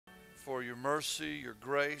for your mercy, your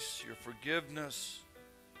grace, your forgiveness.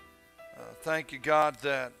 Thank you, God,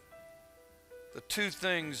 that the two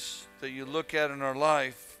things that you look at in our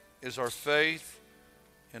life is our faith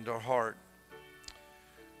and our heart.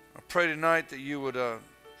 I pray tonight that you would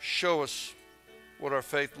show us what our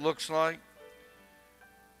faith looks like.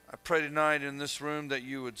 I pray tonight in this room that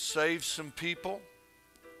you would save some people.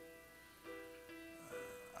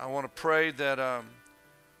 I want to pray that the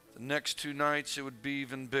next two nights it would be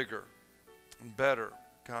even bigger and better.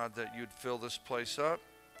 God, that you'd fill this place up.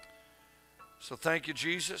 So thank you,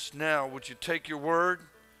 Jesus. Now, would you take your word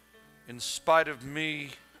in spite of me,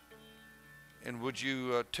 and would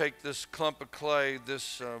you take this clump of clay,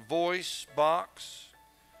 this voice box,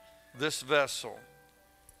 this vessel,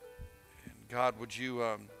 and God, would you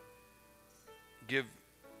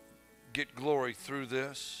get glory through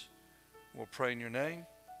this? We'll pray in your name.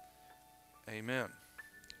 Amen.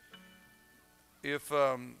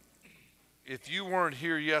 If you weren't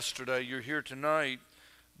here yesterday, you're here tonight,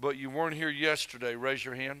 but you weren't here yesterday, raise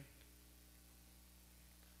your hand.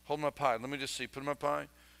 Hold them up high. Let me just see. Put them up high.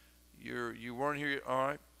 You weren't here. All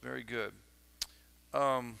right. Very good.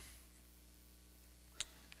 I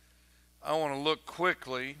want to look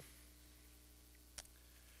quickly.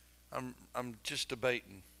 I'm just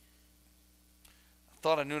debating. I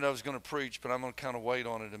thought I knew what I was going to preach, but I'm going to kind of wait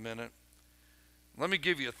on it a minute. Let me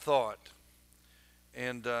give you a thought.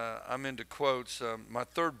 And I'm into quotes. My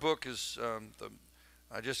third book is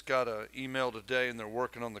I just got an email today, and they're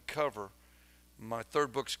working on the cover. My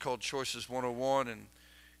third book's called Choices 101, and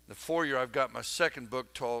the four-year I've got my second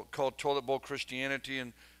book called Toilet Bowl Christianity,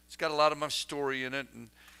 and it's got a lot of my story in it. And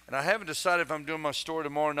I haven't decided if I'm doing my story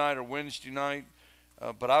tomorrow night or Wednesday night,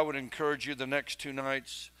 but I would encourage you the next two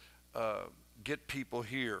nights, get people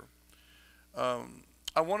here.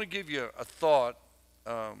 I want to give you a thought.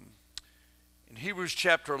 In Hebrews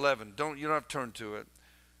chapter 11, you don't have to turn to it,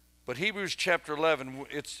 but Hebrews chapter 11,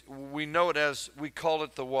 we know it as, we call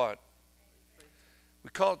it the what?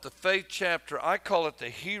 We call it the faith chapter. I call it the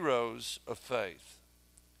heroes of faith.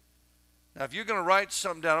 Now, if you're going to write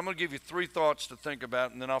something down, I'm going to give you three thoughts to think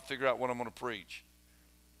about, and then I'll figure out what I'm going to preach.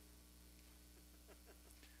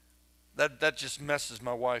 That just messes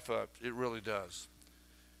my wife up. It really does.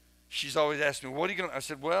 She's always asking me, what are you going to, I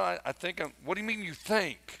said, well, I think what do you mean you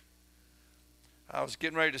think? I was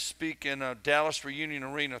getting ready to speak in Dallas Reunion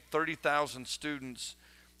Arena, 30,000 students,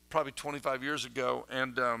 probably 25 years ago,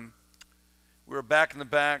 and we were back in the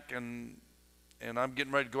back, and I'm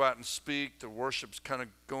getting ready to go out and speak. The worship's kind of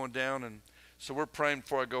going down, and so we're praying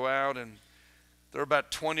before I go out, and there are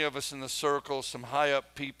about 20 of us in the circle, some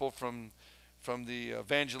high-up people from the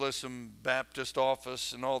Evangelism Baptist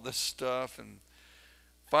office and all this stuff, and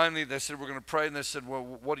finally they said, we're going to pray, and they said, well,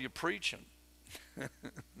 what are you preaching?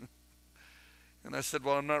 And I said,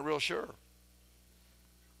 well, I'm not real sure.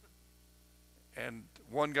 And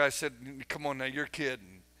one guy said, come on now, you're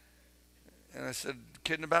kidding. And I said,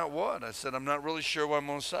 kidding about what? I said, I'm not really sure what I'm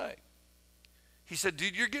going to say. He said,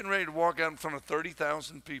 dude, you're getting ready to walk out in front of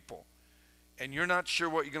 30,000 people, and you're not sure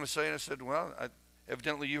what you're going to say? And I said, well,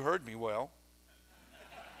 evidently you heard me well.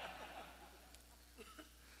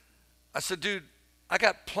 I said, dude, I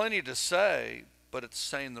got plenty to say, but it's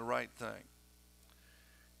saying the right thing.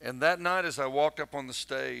 And that night as I walked up on the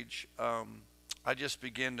stage, I just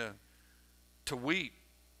began to weep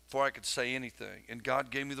before I could say anything. And God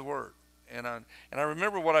gave me the word. And I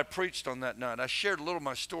remember what I preached on that night. I shared a little of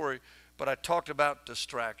my story, but I talked about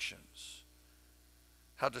distractions.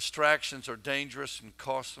 How distractions are dangerous and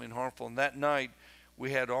costly and harmful. And that night we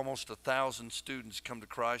had almost 1,000 students come to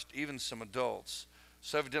Christ, even some adults.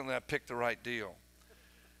 So evidently I picked the right deal.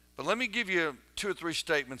 But let me give you 2 or 3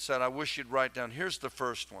 statements that I wish you'd write down. Here's the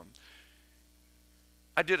first one.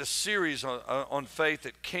 I did a series on faith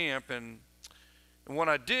at camp, and when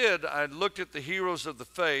I did, I looked at the heroes of the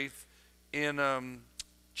faith in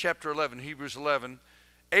chapter 11, Hebrews 11.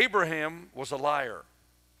 Abraham was a liar,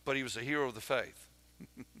 but he was a hero of the faith.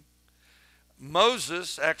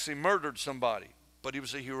 Moses actually murdered somebody, but he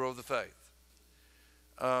was a hero of the faith.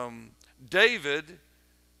 David,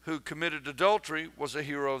 who committed adultery, was a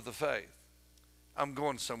hero of the faith. I'm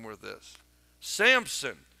going somewhere with this.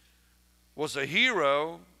 Samson was a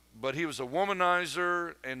hero, but he was a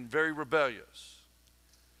womanizer and very rebellious.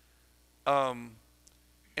 And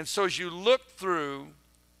so as you look through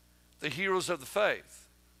the heroes of the faith,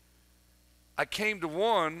 I came to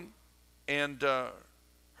one, and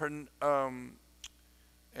her name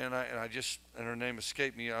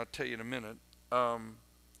escaped me. I'll tell you in a minute.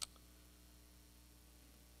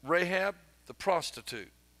 Rahab, the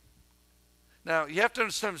prostitute. Now, you have to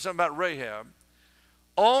understand something about Rahab.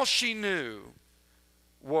 All she knew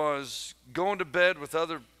was going to bed with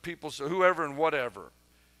other people, so whoever and whatever.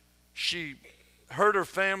 She hurt her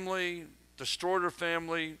family, destroyed her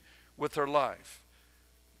family with her life.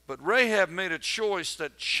 But Rahab made a choice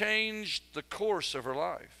that changed the course of her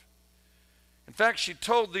life. In fact, she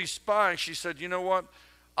told these spies, she said, you know what?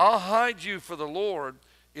 I'll hide you for the Lord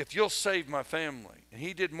if you'll save my family. And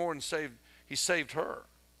he did more than he saved her.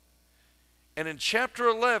 And in chapter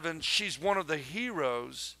 11, she's one of the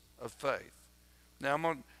heroes of faith. Now, I'm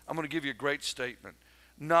going to give you a great statement.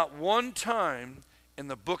 Not one time in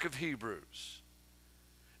the book of Hebrews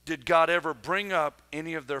did God ever bring up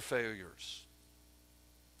any of their failures.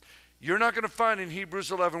 You're not going to find in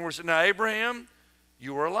Hebrews 11 where it says, now, Abraham,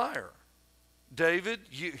 you were a liar. David,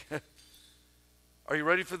 are you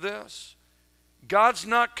ready for this? God's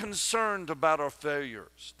not concerned about our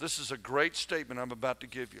failures. This is a great statement I'm about to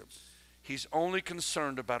give you. He's only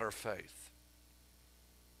concerned about our faith.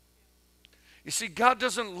 You see, God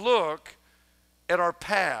doesn't look at our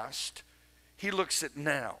past. He looks at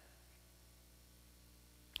now.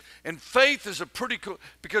 And faith is a pretty cool,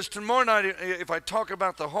 because tomorrow night, if I talk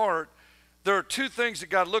about the heart, there are two things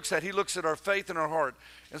that God looks at. He looks at our faith and our heart.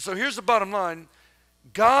 And so here's the bottom line.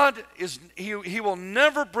 God he will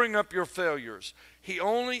never bring up your failures. He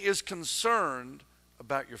only is concerned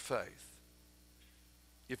about your faith.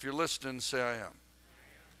 If you're listening, say I am.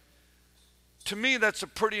 To me, that's a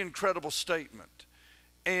pretty incredible statement.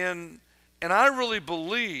 And I really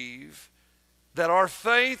believe that our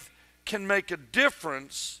faith can make a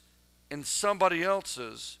difference in somebody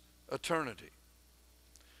else's eternity.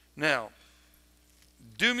 Now,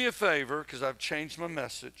 do me a favor, because I've changed my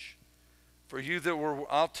message. For you that were,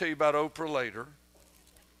 I'll tell you about Oprah later.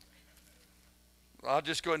 I'll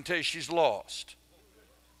just go ahead and tell you she's lost.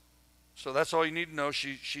 So that's all you need to know.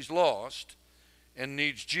 She's lost and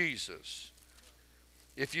needs Jesus.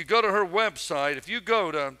 If you go to her website, if you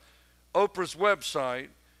go to Oprah's website,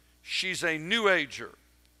 she's a new ager.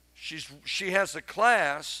 She has a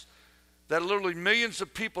class that literally millions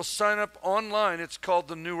of people sign up online. It's called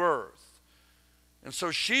the New Earth. And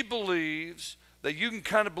so she believes that you can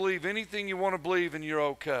kind of believe anything you want to believe and you're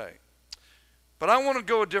okay. But I want to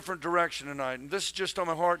go a different direction tonight, and this is just on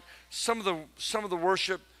my heart. Some of the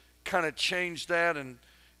worship kind of changed that, and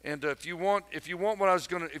if you want what I was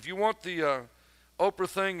going to, if you want the Oprah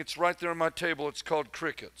thing, it's right there on my table. It's called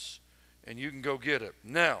Crickets, and you can go get it.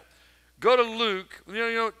 Now, go to Luke.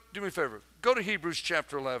 You know, do me a favor. Go to Hebrews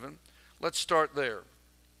chapter 11. Let's start there.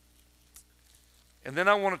 And then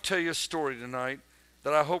I want to tell you a story tonight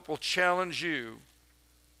that I hope will challenge you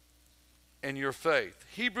and your faith.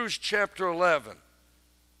 Hebrews chapter 11,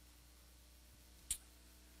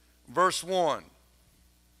 verse 1.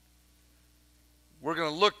 We're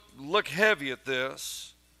going to look heavy at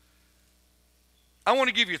this. I want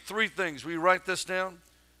to give you three things. Will you write this down?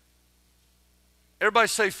 Everybody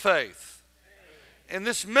say faith. And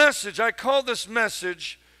this message, I call this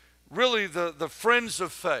message really the friends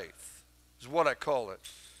of faith is what I call it.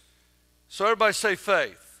 So everybody say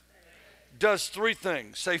faith. Does three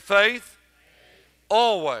things. Say faith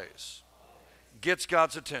always gets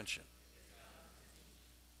God's attention.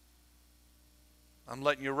 I'm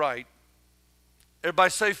letting you write.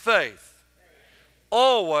 Everybody say faith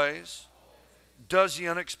always does the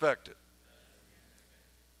unexpected.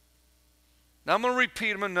 Now I'm going to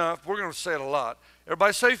repeat them enough. We're going to say it a lot.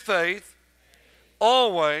 Everybody say faith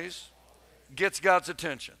always gets God's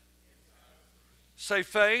attention. Say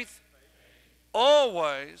faith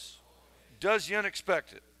always does the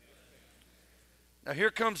unexpected. Now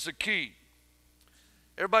here comes the key.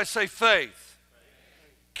 Everybody say faith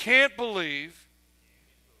can't believe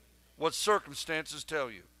what circumstances tell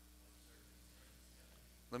you.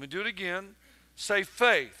 Let me do it again. Say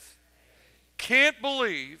faith can't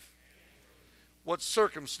believe what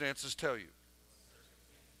circumstances tell you.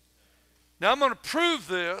 Now I'm going to prove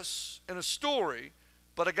this in a story,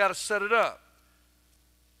 but I got to set it up.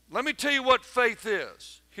 Let me tell you what faith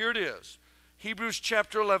is. Here it is. Hebrews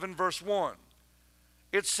chapter 11, verse 1.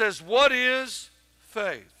 It says, what is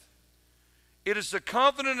faith? It is the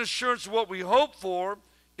confident assurance of what we hope for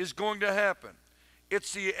is going to happen.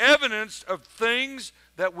 It's the evidence of things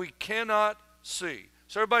that we cannot see.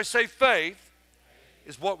 So everybody say faith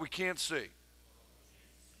is what we can't see.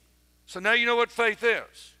 So now you know what faith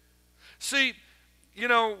is. See, you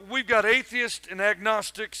know, we've got atheists and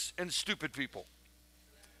agnostics and stupid people.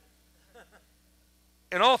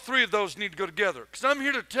 And all three of those need to go together. Because I'm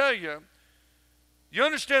here to tell you, you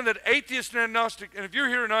understand that atheist and agnostic, and if you're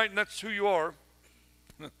here tonight and that's who you are,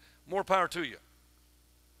 more power to you.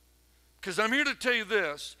 Because I'm here to tell you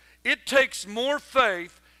this, it takes more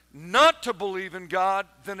faith not to believe in God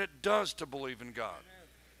than it does to believe in God.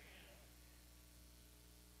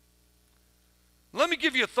 Let me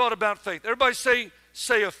give you a thought about faith. Everybody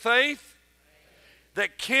say a faith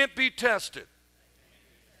that can't be tested,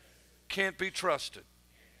 can't be trusted.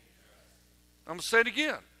 I'm going to say it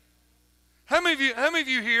again. How many of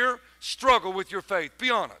you here struggle with your faith? Be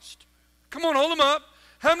honest. Come on, hold them up.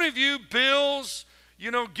 How many of you, bills,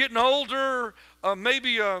 getting older,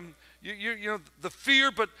 maybe the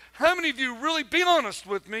fear, but how many of you really, be honest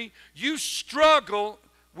with me, you struggle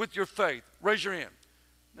with your faith? Raise your hand.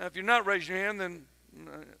 Now, if you're not raising your hand, then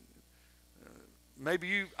maybe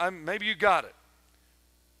you got it.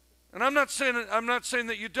 And I'm not saying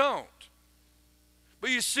that you don't. But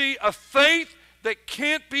you see, a faith that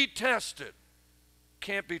can't be tested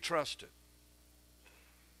can't be trusted.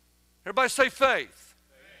 Everybody say faith.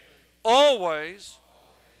 Always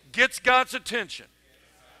gets God's attention.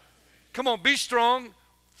 Come on, be strong.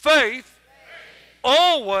 Faith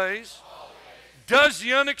always does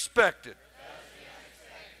the unexpected.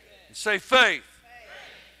 Say faith.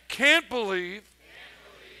 Can't believe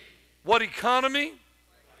what economy,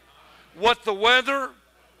 what the weather,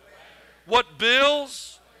 what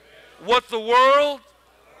bills, what the world,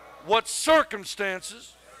 what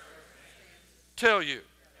circumstances tell you.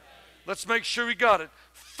 Let's make sure we got it.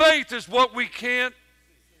 Faith is what we can't.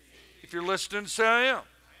 If you're listening, say I am.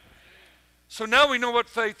 So now we know what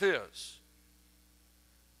faith is.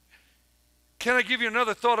 Can I give you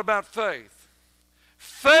another thought about faith?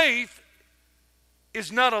 Faith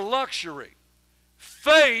is not a luxury.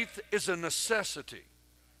 Faith is a necessity.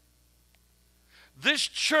 This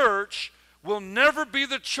church will never be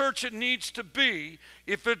the church it needs to be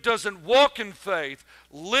if it doesn't walk in faith,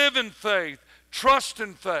 live in faith, trust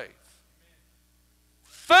in faith.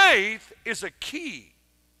 Faith is a key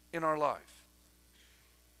in our life.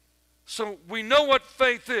 So we know what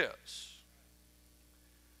faith is.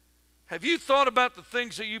 Have you thought about the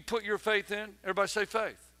things that you put your faith in? Everybody say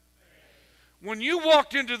faith. When you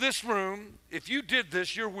walked into this room, if you did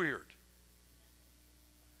this, you're weird.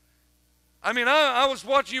 I mean, I was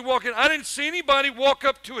watching you walk in. I didn't see anybody walk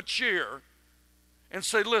up to a chair and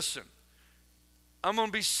say, listen, I'm going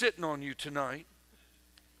to be sitting on you tonight.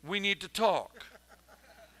 We need to talk.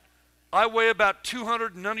 I weigh about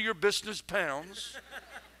 200, none of your business pounds.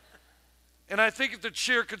 And I think if the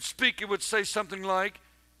chair could speak, it would say something like,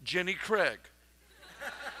 Jenny Craig.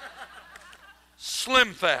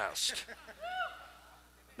 Slim fast.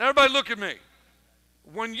 Now everybody look at me.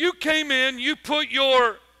 When you came in, you put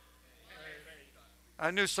your... I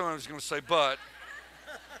knew someone was going to say but.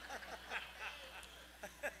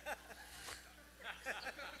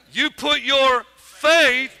 You put your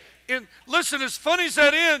faith in... Listen, as funny as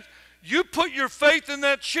that is, you put your faith in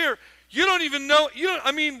that chair. You don't even know...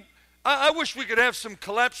 I wish we could have some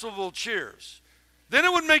collapsible chairs. Then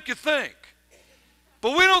it would make you think.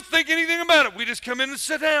 But we don't think anything about it. We just come in and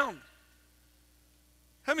sit down.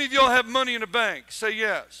 How many of y'all have money in a bank? Say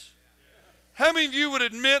yes. How many of you would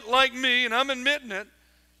admit, like me, and I'm admitting it,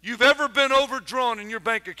 you've ever been overdrawn in your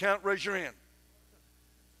bank account? Raise your hand.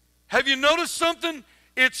 Have you noticed something?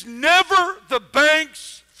 It's never the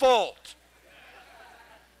bank's fault.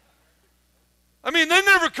 I mean, they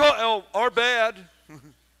never call, oh, our bad.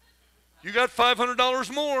 You got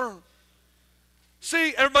 $500 more.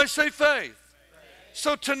 See, everybody say faith.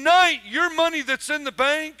 So tonight, your money that's in the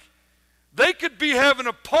bank, they could be having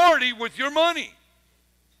a party with your money.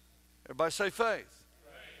 Everybody say faith.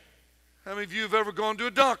 How many of you have ever gone to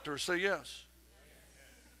a doctor? Say yes.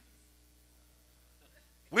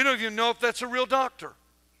 We don't even know if that's a real doctor.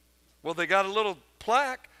 Well, they got a little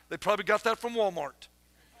plaque. They probably got that from Walmart.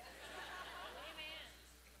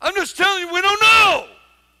 I'm just telling you, we don't know.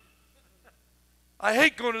 I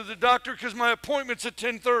hate going to the doctor because my appointment's at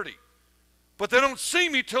 10:30. But they don't see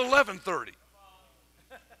me till 11:30.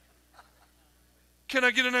 Can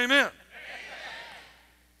I get an amen?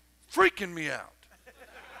 Freaking me out.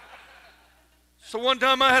 So one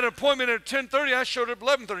time I had an appointment at 10:30. I showed up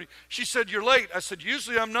at 11:30. She said, you're late. I said,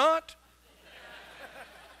 usually I'm not.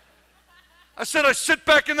 I said, I sit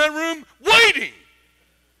back in that room waiting.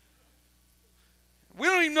 We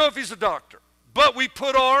don't even know if he's a doctor. But we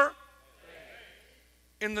put our...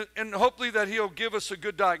 and hopefully that he'll give us a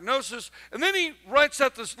good diagnosis. And then he writes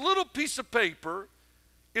out this little piece of paper.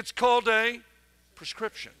 It's called a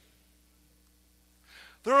prescription.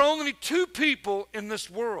 There are only 2 people in this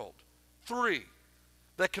world, 3,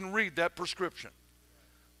 that can read that prescription.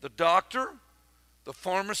 The doctor, the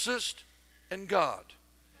pharmacist, and God.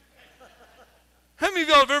 How many of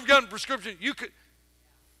y'all have ever gotten a prescription?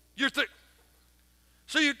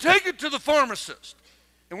 So you take it to the pharmacist,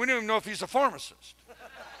 and we don't even know if he's a pharmacist.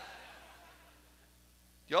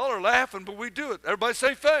 Y'all are laughing, but we do it. Everybody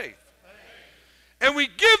say faith. And we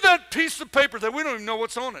give that piece of paper that we don't even know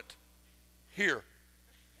what's on it. Here.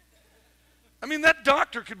 I mean, that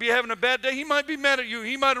doctor could be having a bad day. He might be mad at you.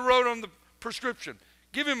 He might have wrote on the prescription.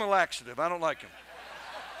 Give him a laxative. I don't like him.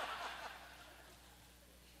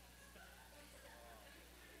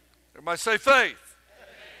 Everybody say faith.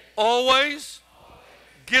 Always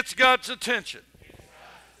gets God's attention.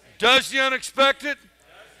 Does the unexpected.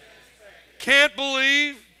 Can't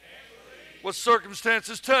believe what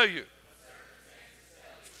circumstances tell you.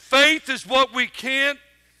 Faith is what we can't.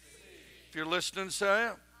 If you're listening, say I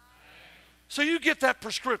am. So you get that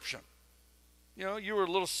prescription. You know, you were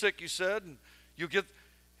a little sick, you said, and you get.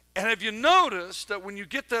 And have you noticed that when you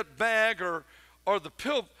get that bag or the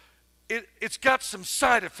pill, it's got some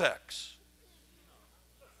side effects?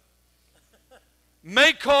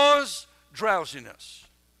 May cause drowsiness.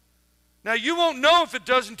 Now, you won't know if it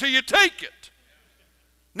does until you take it.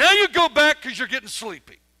 Now you go back because you're getting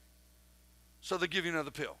sleepy. So they give you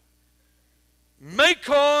another pill. May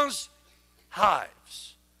cause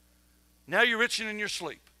hives. Now you're itching in your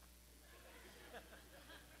sleep.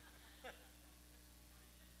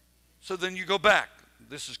 So then you go back.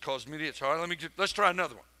 This has caused me to itch. All right, let's try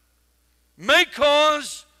another one. May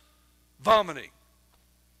cause vomiting.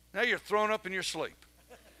 Now you're thrown up in your sleep.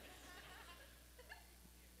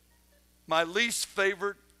 My least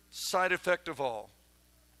favorite side effect of all.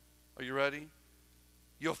 Are you ready?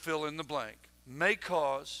 You'll fill in the blank. May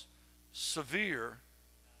cause severe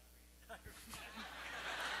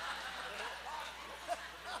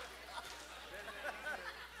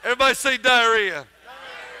everybody say diarrhea.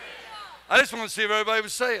 I just want to see if everybody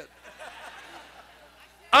would say it.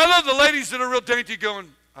 I love the ladies that are real dainty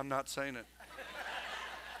going, I'm not saying it.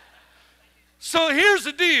 So here's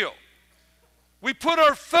the deal. We put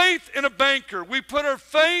our faith in a banker. We put our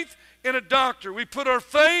faith in a doctor. We put our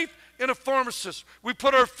faith in a pharmacist. We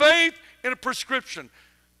put our faith in a prescription.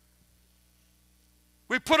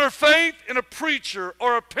 We put our faith in a preacher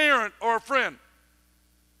or a parent or a friend.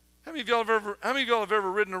 How many of y'all have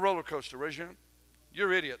ever ridden a roller coaster? Raise your hand.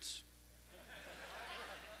 You're idiots.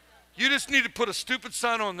 You just need to put a stupid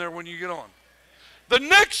sign on there when you get on. The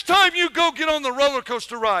next time you go get on the roller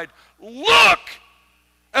coaster ride, look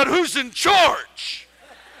at who's in charge.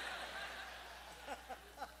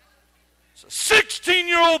 It's a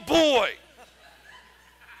 16-year-old boy.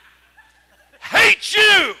 Hates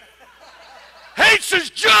you. Hates his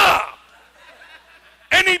job.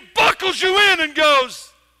 And he buckles you in and goes,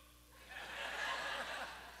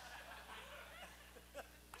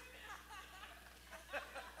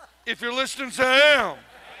 if you're listening, say I am.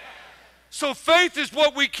 So faith is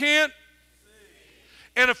what we can't.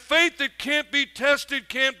 And a faith that can't be tested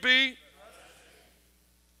can't be.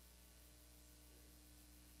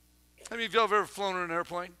 How many of y'all have ever flown in an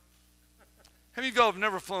airplane? How many of y'all have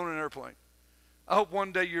never flown in an airplane? I hope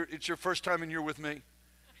one day it's your first time and you're with me.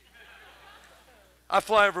 I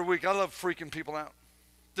fly every week. I love freaking people out.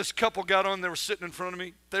 This couple got on, they were sitting in front of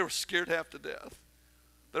me. They were scared half to death.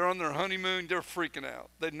 They're on their honeymoon. They're freaking out.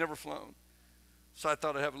 They'd never flown. So I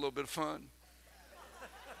thought I'd have a little bit of fun.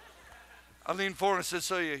 I leaned forward and said,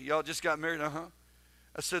 so y'all just got married? Uh-huh.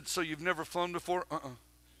 I said, so you've never flown before? Uh-uh.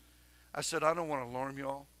 I said, I don't want to alarm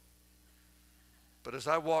y'all. But as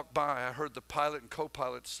I walked by, I heard the pilot and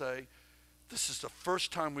co-pilot say, this is the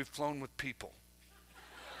first time we've flown with people.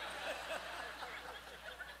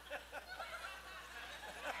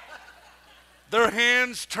 Their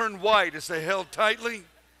hands turned white as they held tightly.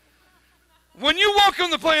 When you walk on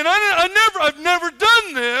the plane, I've never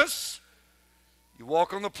done this. You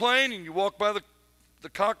walk on the plane and you walk by the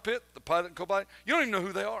cockpit, the pilot and co-pilot. You don't even know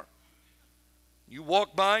who they are. You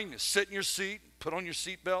walk by and you sit in your seat, put on your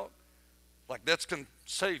seatbelt, like that's going to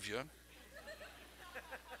save you.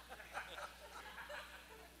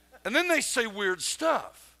 And then they say weird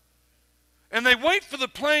stuff. And they wait for the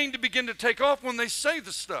plane to begin to take off when they say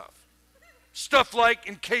the stuff. Stuff like,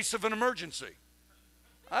 in case of an emergency.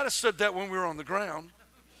 I'd have said that when we were on the ground.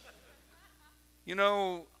 You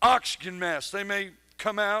know, oxygen mask. They may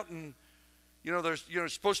come out and, they're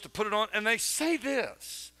supposed to put it on. And they say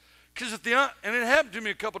this. Because and it happened to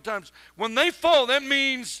me a couple times. When they fall, that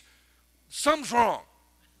means something's wrong.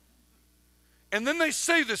 And then they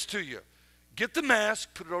say this to you. Get the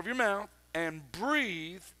mask, put it over your mouth, and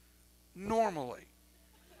breathe normally.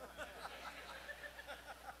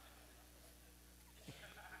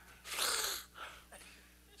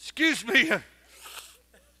 Excuse me,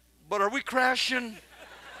 but are we crashing?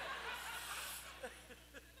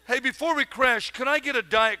 Hey, before we crash, can I get a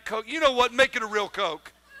Diet Coke? You know what? Make it a real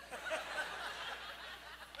Coke.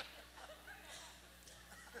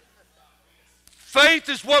 Faith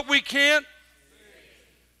is what we can't.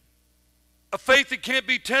 A faith that can't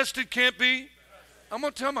be tested can't be. I'm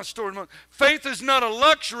going to tell my story in a moment. Faith is not a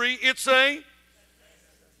luxury, it's a, if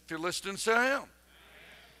you're listening, say I am.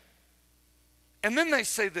 And then they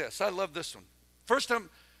say this. I love this one. First time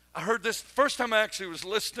I heard this, first time I actually was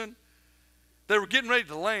listening, they were getting ready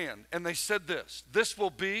to land, and they said this: this will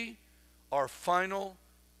be our final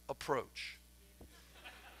approach.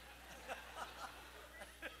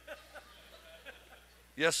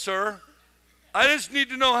 Yes, sir. I just need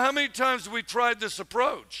to know how many times we tried this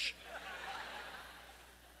approach.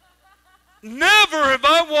 Never have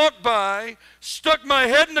I walked by, stuck my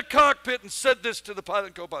head in the cockpit, and said this to the pilot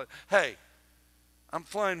and co-pilot: hey, I'm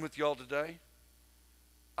flying with y'all today.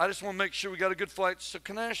 I just want to make sure we got a good flight, so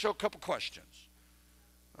can I ask y'all a couple questions?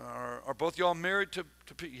 Are both y'all married to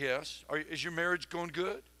yes. Is your marriage going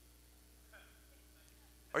good?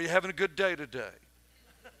 Are you having a good day today?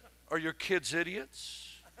 Are your kids idiots?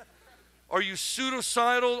 Are you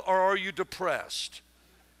suicidal or are you depressed?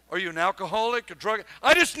 Are you an alcoholic, a drug?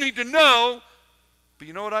 I just need to know. But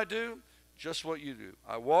you know what I do? Just what you do.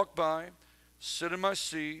 I walk by, sit in my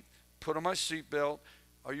seat, put on my seatbelt.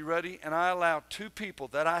 Are you ready? And I allow two people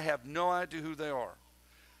that I have no idea who they are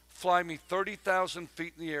fly me 30,000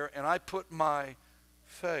 feet in the air, and I put my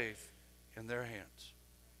faith in their hands.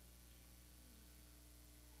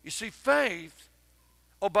 You see, faith,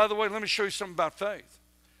 oh, by the way, let me show you something about faith.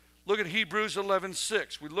 Look at Hebrews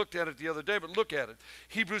 11:6. We looked at it the other day, but look at it.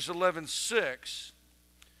 Hebrews 11:6.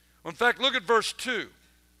 In fact, look at verse 2.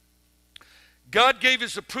 God gave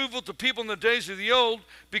his approval to people in the days of the old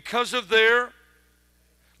because of their,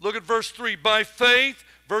 look at verse 3, by faith.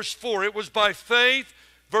 Verse 4, it was by faith.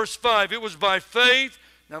 Verse 5, it was by faith.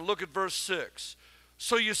 Now look at verse 6.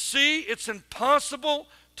 So you see, it's impossible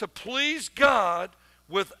to please God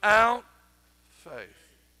without faith.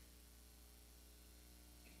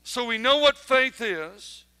 So we know what faith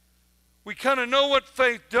is. We kind of know what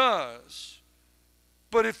faith does.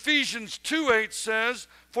 But Ephesians 2:8 says,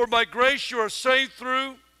 for by grace you are saved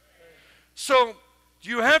through. So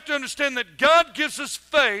you have to understand that God gives us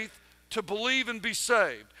faith to believe and be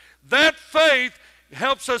saved. That faith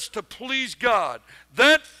helps us to please God.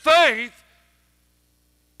 That faith,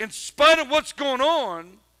 in spite of what's going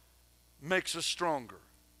on, makes us stronger.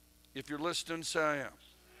 If you're listening, say I am.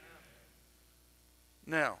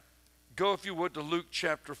 Now, go if you would to Luke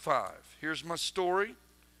chapter 5. Here's my story.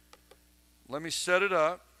 Let me set it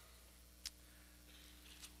up.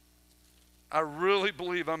 I really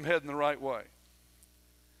believe I'm heading the right way.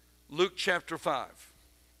 Luke chapter 5.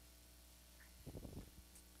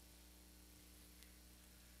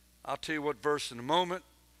 I'll tell you what verse in a moment.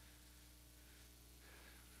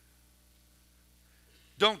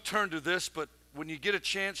 Don't turn to this, but when you get a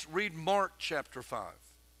chance, read Mark chapter 5.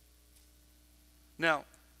 Now,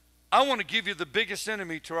 I want to give you the biggest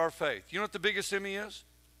enemy to our faith. You know what the biggest enemy is?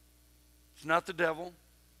 It's not the devil.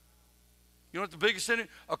 You know what the biggest enemy?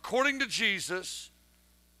 According to Jesus,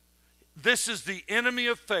 this is the enemy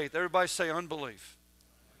of faith. Everybody say unbelief.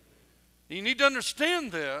 You need to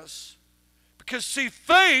understand this because, see,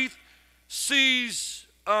 faith sees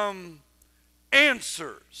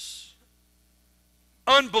answers.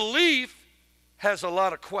 Unbelief has a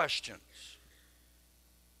lot of questions.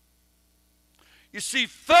 You see,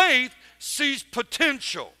 faith sees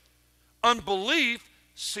potential. Unbelief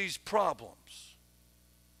sees problems.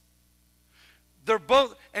 They're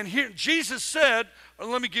both, and here Jesus said,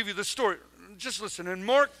 let me give you the story. Just listen. In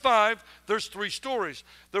Mark 5, there's 3 stories.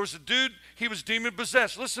 There was a dude, he was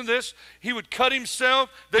demon-possessed. Listen to this. He would cut himself.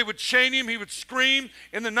 They would chain him. He would scream.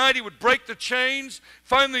 In the night, he would break the chains.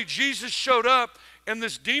 Finally, Jesus showed up, and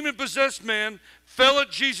this demon-possessed man fell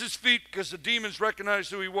at Jesus' feet because the demons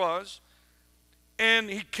recognized who he was. And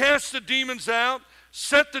he cast the demons out,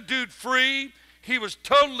 set the dude free. He was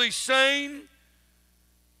totally sane.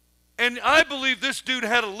 And I believe this dude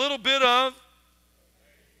had a little bit of,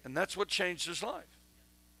 and that's what changed his life.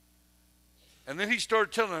 And then he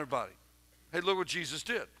started telling everybody, hey, look what Jesus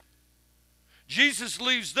did. Jesus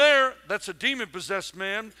leaves there, that's a demon-possessed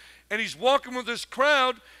man, and he's walking with this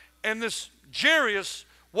crowd, and this Jairus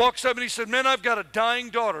walks up and he said, man, I've got a dying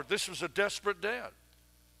daughter. This was a desperate dad.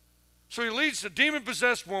 So he leads the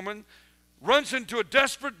demon-possessed woman, runs into a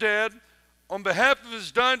desperate dad on behalf of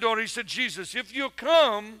his dying daughter. He said, Jesus, if you'll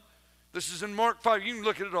come, this is in Mark 5, you can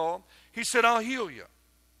look at it all. He said, I'll heal you.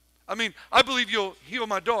 I believe you'll heal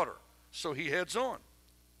my daughter. So he heads on.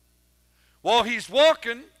 While he's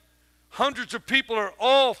walking, hundreds of people are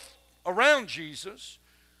all around Jesus.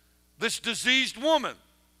 This diseased woman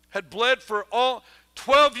had bled for all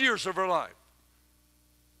 12 years of her life.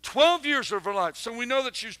 12 years of her life. So we know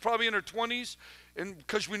that she was probably in her 20s, and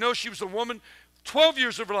because we know she was a woman. 12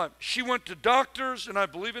 years of her life. She went to doctors, and I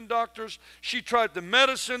believe in doctors. She tried the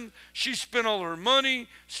medicine. She spent all her money.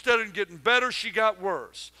 Instead of getting better, she got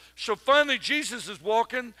worse. So finally, Jesus is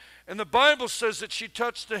walking, and the Bible says that she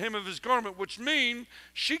touched the hem of his garment, which means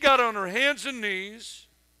she got on her hands and knees.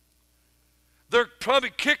 They're probably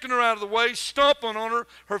kicking her out of the way, stomping on her.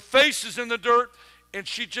 Her face is in the dirt, and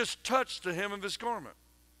she just touched the hem of his garment.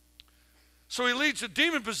 So he leads a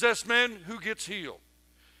demon-possessed man who gets healed.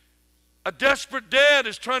 A desperate dad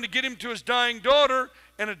is trying to get him to his dying daughter,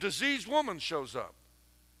 and a diseased woman shows up.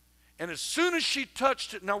 And as soon as she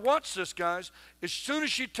touched it, now watch this, guys. As soon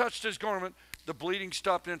as she touched his garment, the bleeding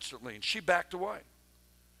stopped instantly, and she backed away.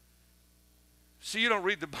 See, you don't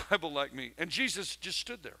read the Bible like me. And Jesus just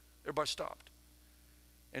stood there. Everybody stopped.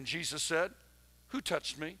 And Jesus said, "Who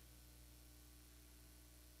touched me?"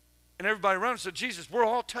 And everybody around said, "Jesus, we're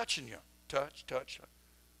all touching you." Touch, touch.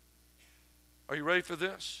 Are you ready for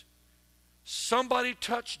this? Somebody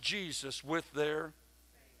touched Jesus with their...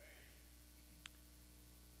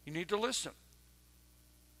 You need to listen.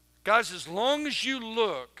 Guys, as long as you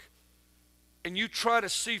look and you try to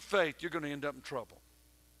see faith, you're going to end up in trouble.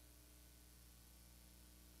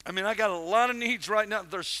 I mean, I got a lot of needs right now.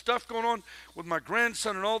 There's stuff going on with my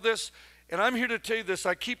grandson and all this. And I'm here to tell you this.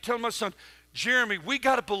 I keep telling my son, Jeremy, we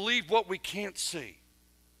got to believe what we can't see.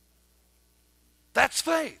 That's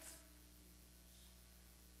faith.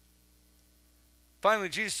 Finally,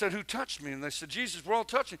 Jesus said, "Who touched me?" And they said, "Jesus, we're all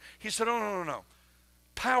touching." He said, "Oh, no, no, no.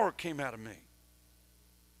 Power came out of me."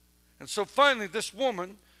 And so finally, this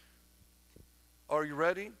woman, are you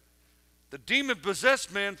ready? The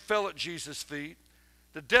demon-possessed man fell at Jesus' feet.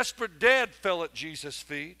 The desperate dad fell at Jesus'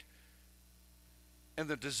 feet. And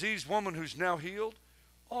the diseased woman who's now healed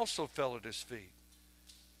also fell at his feet.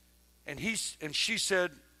 And she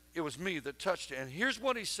said, "It was me that touched it." And here's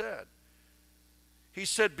what he said. He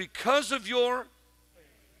said, "Because of you're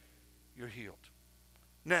healed."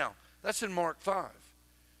 Now, that's in Mark 5.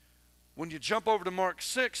 When you jump over to Mark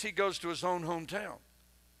 6, he goes to his own hometown.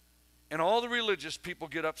 And all the religious people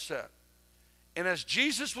get upset. And as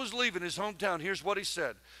Jesus was leaving his hometown, here's what he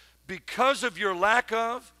said. Because of your lack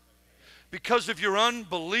of, because of your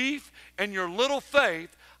unbelief and your little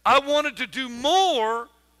faith, I wanted to do more,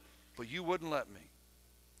 but you wouldn't let me.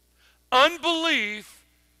 Unbelief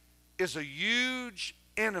is a huge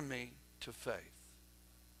enemy to faith.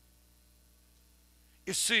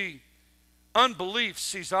 You see, unbelief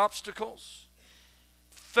sees obstacles.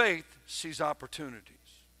 Faith sees opportunities.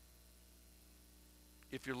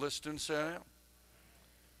 If you're listening, say I am.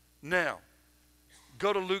 Now,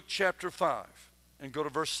 go to Luke chapter 5 and go to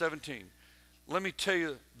verse 17. Let me tell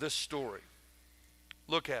you this story.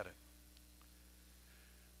 Look at it.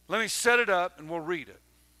 Let me set it up and we'll read it.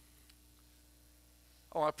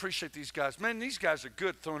 Oh, I appreciate these guys. Man, these guys are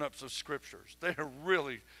good throwing up some scriptures. They are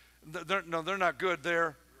really, they're not good.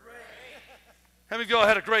 They're great. How many of y'all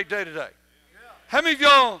had a great day today? Yeah. How many of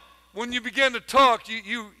y'all, when you began to talk,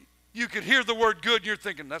 you could hear the word good and you're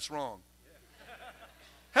thinking, that's wrong? Yeah.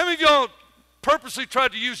 How many of y'all purposely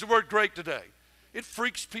tried to use the word great today? It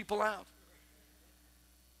freaks people out.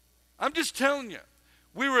 I'm just telling you.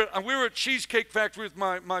 We were at Cheesecake Factory with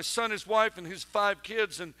my son, his wife, and his 5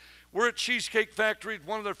 kids, and we're at Cheesecake Factory,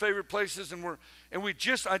 one of their favorite places, and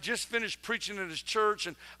I just finished preaching at his church,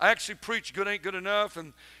 and I actually preached Good Ain't Good Enough,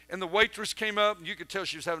 and the waitress came up, and you could tell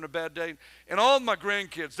she was having a bad day, and all of my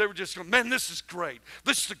grandkids, they were just going, "Man, this is great.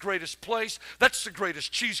 This is the greatest place. That's the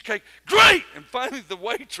greatest cheesecake. Great!" And finally, the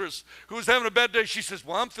waitress, who was having a bad day, she says,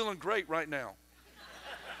 "Well, I'm feeling great right now."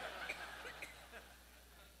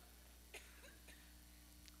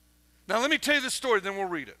 Now, let me tell you this story, then we'll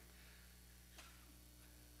read it.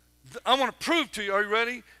 I want to prove to you, are you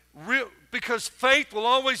ready? Because faith will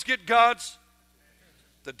always get God's.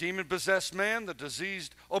 The demon-possessed man, the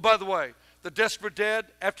diseased. Oh, by the way, the desperate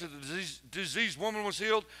dad, after the diseased woman was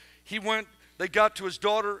healed, they got to his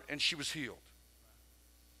daughter, and she was healed.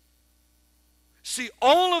 See,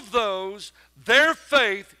 all of those, their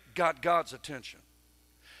faith got God's attention.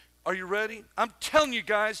 Are you ready? I'm telling you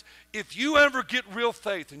guys, if you ever get real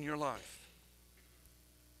faith in your life,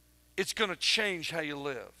 it's going to change how you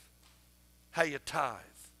live, how you tithe,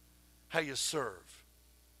 how you serve.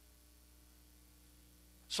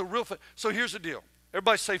 So real faith. So here's the deal.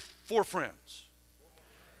 Everybody say 4 friends.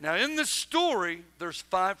 Now in this story, there's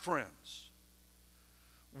 5 friends.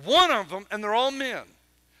 One of them, and they're all men.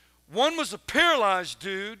 One was a paralyzed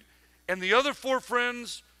dude, and the other 4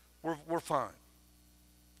 friends were fine.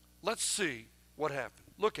 Let's see what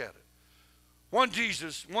happened. Look at it. One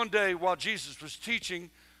day while Jesus was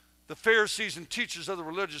teaching, the Pharisees and teachers of the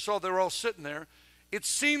religious, they were all sitting there. It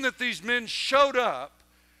seemed that these men showed up.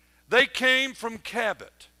 They came from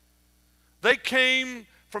Cabot. They came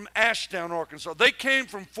from Ashdown, Arkansas. They came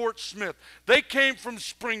from Fort Smith. They came from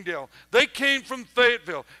Springdale. They came from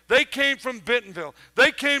Fayetteville. They came from Bentonville.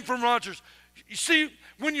 They came from Rogers. You see,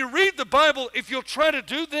 when you read the Bible, if you'll try to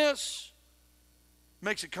do this, it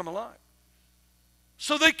makes it come alive.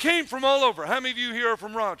 So they came from all over. How many of you here are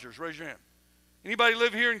from Rogers? Raise your hand. Anybody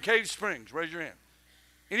live here in Cave Springs? Raise your hand.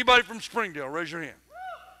 Anybody from Springdale? Raise your hand.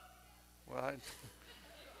 Well,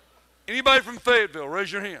 anybody from Fayetteville?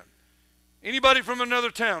 Raise your hand. Anybody from another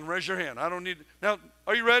town? Raise your hand. I don't need. Now,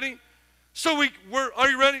 are you ready? Are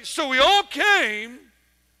you ready? So we all came.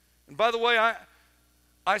 And by the way,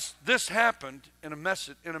 this happened in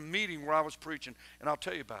a meeting where I was preaching, and I'll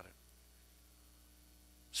tell you about it.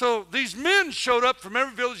 So these men showed up from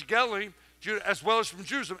every village of Galilee, as well as from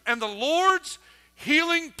Jerusalem, and the Lord's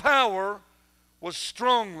healing power was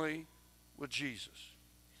strongly with Jesus.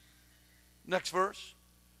 Next verse.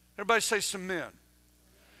 Everybody say some men.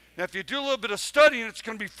 Now, if you do a little bit of studying, it's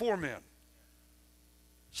going to be 4 men.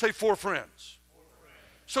 Say 4 friends.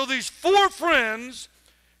 So these 4 friends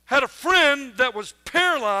had a friend that was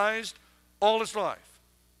paralyzed all his life.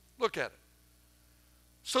 Look at it.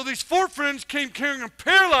 So these 4 friends came carrying a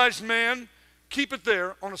paralyzed man, keep it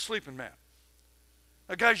there, on a sleeping mat.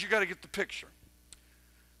 Now, guys, you got to get the picture.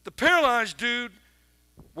 The paralyzed dude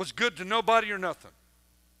was good to nobody or nothing.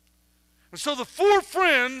 And so the 4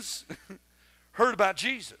 friends heard about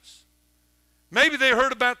Jesus. Maybe they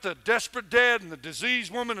heard about the desperate dad and the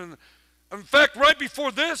diseased woman. And in fact, right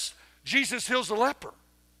before this, Jesus heals a leper.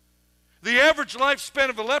 The average lifespan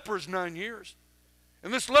of a leper is 9 years.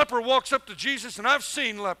 And this leper walks up to Jesus, and I've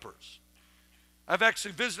seen lepers. I've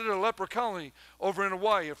actually visited a leper colony over in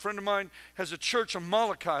Hawaii. A friend of mine has a church on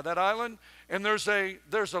Molokai, that island, and there's a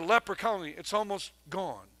leper colony. It's almost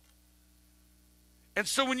gone. And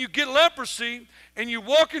so when you get leprosy and you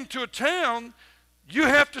walk into a town, you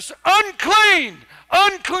have to say, unclean,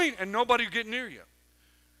 unclean, and nobody will get near you.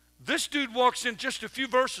 This dude walks in just a few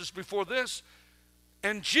verses before this,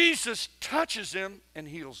 and Jesus touches him and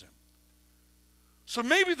heals him. So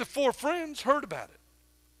maybe the 4 friends heard about it.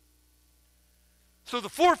 So the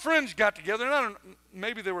 4 friends got together, and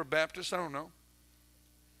maybe they were Baptists, I don't know.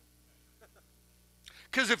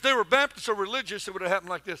 Because if they were Baptists or religious, it would have happened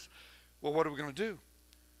like this. Well, what are we going to do?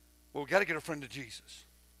 Well, we got to get a friend of Jesus.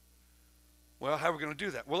 Well, how are we going to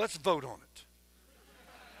do that? Well, let's vote on it.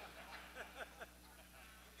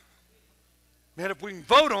 Man, if we can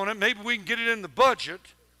vote on it, maybe we can get it in the budget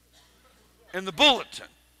and the bulletin.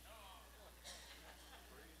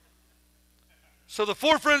 So the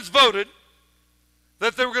 4 friends voted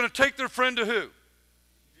that they were going to take their friend to who?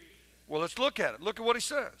 Well, let's look at it. Look at what he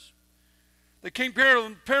says. They came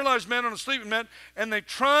paralyzed man on a sleeping mat, and they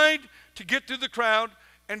tried to get through the crowd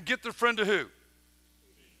and get their friend to who?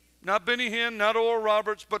 Not Benny Hinn, not Oral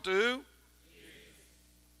Roberts, but to who?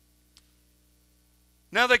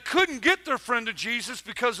 Now, they couldn't get their friend to Jesus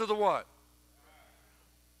because of the what?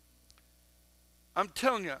 I'm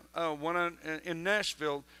telling you, in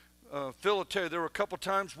Nashville, Phil will tell you, there were a couple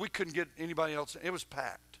times we couldn't get anybody else. It was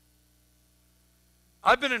packed.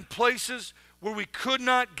 I've been in places where we could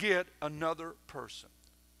not get another person.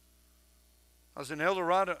 I was in El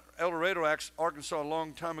Dorado, Arkansas a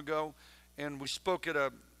long time ago, and we spoke at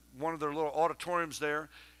one of their little auditoriums there,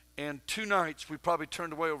 and 2 nights we probably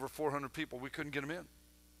turned away over 400 people. We couldn't get them in.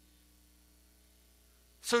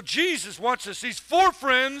 So Jesus, watch this, these 4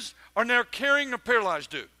 friends are now carrying a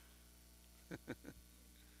paralyzed dude.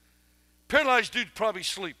 Paralyzed dude probably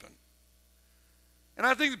sleeping. And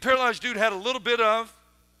I think the paralyzed dude had a little bit of,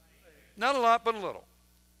 not a lot, but a little.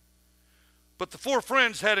 But the 4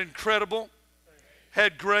 friends had incredible,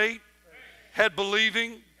 had great, had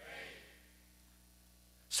believing.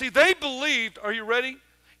 See, they believed, are you ready?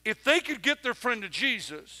 If they could get their friend to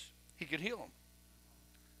Jesus, he could heal him.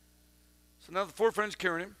 So now the 4 friends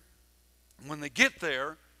carry him. And when they get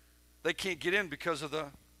there, they can't get in because of the...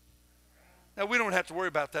 Now, we don't have to worry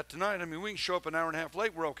about that tonight. I mean, we can show up an hour and a half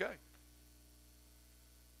late. We're okay.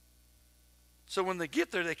 So when they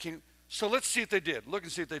get there, they can't... So let's see what they did. Look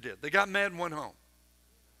and see what they did. They got mad and went home.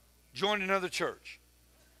 Joined another church.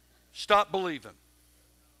 Stopped believing.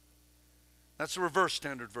 That's the reverse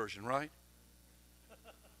standard version, right?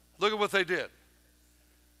 Look at what they did.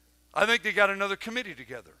 I think they got another committee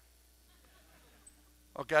together.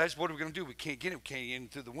 Oh, guys, what are we going to do? We can't get him. We can't get in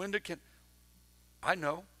through the window. I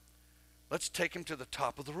know. Let's take him to the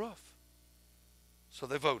top of the roof. So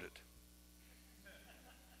they voted.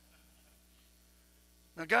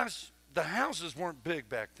 Now, guys, the houses weren't big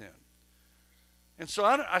back then. And so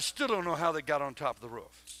I still don't know how they got on top of the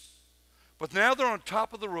roof. But now they're on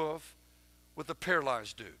top of the roof with a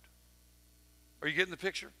paralyzed dude. Are you getting the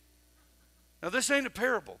picture? Now, this ain't a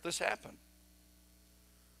parable. This happened.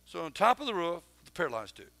 So on top of the roof, the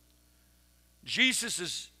paralyzed dude. Jesus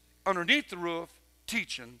is underneath the roof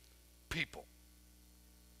teaching people.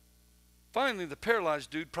 Finally, the paralyzed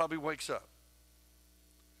dude probably wakes up.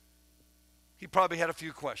 He probably had a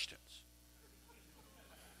few questions.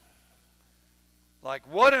 Like,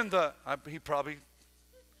 what in the... he probably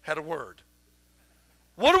had a word.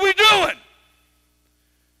 What are we doing?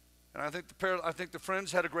 And I think the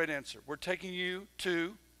friends had a great answer. We're taking you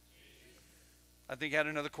to... I think he had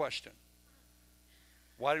another question.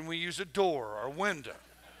 Why didn't we use a door or a window?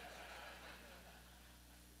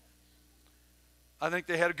 I think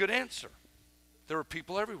they had a good answer. There were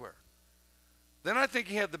people everywhere. Then I think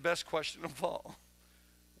he had the best question of all.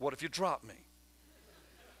 What if you drop me?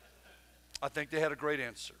 I think they had a great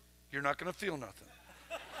answer. You're not going to feel nothing.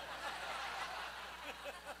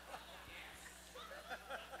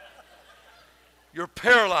 You're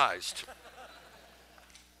paralyzed.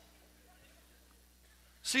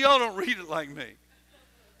 See, y'all don't read it like me.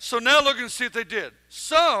 So now look and see if they did.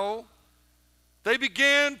 So they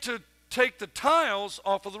began to take the tiles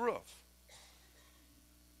off of the roof.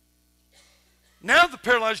 Now the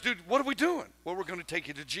paralyzed dude, what are we doing? Well, we're going to take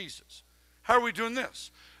you to Jesus. How are we doing this?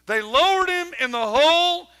 They lowered him in the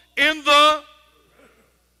hole in the...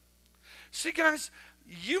 See, guys,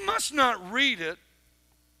 you must not read it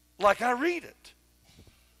like I read it.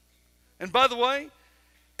 And by the way,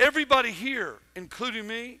 everybody here, including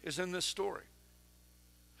me, is in this story.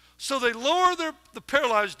 So they lower the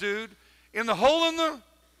paralyzed dude in the hole in the...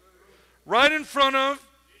 right in front of...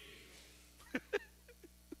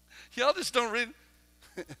 Y'all just don't read.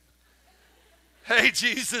 Hey,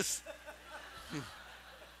 Jesus.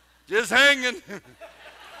 Just hanging.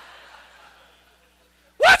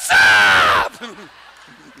 What's up?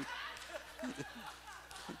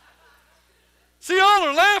 See, all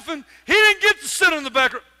are laughing. He didn't get to sit in the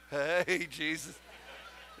back row. Hey, Jesus.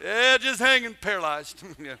 Yeah, just hanging, paralyzed.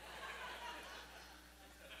 Yeah.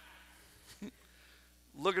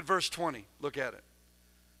 Look at verse 20. Look at it.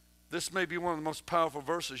 This may be one of the most powerful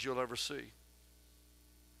verses you'll ever see.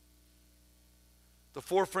 The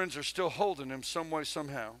four friends are still holding him some way,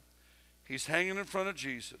 somehow. He's hanging in front of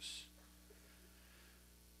Jesus.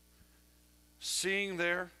 Seeing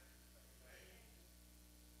there.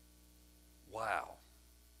 Wow.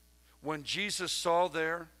 When Jesus saw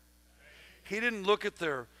there, he didn't look at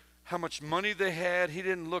how much money they had. He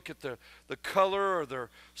didn't look at the color or their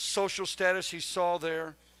social status. He saw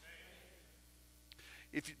there.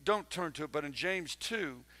 If you don't turn to it, but in James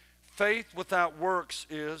 2, faith without works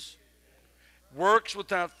is, works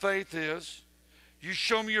without faith is, you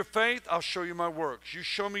show me your faith, I'll show you my works. You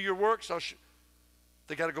show me your works,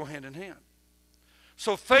 they got to go hand in hand.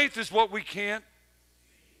 So faith is what we can't.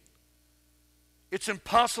 It's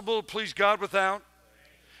impossible to please God without.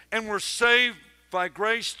 And we're saved by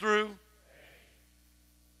grace through.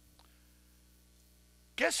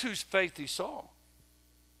 Guess whose faith he saw?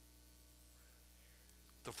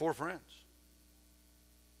 The four friends.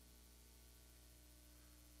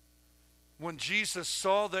 When Jesus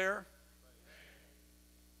saw there,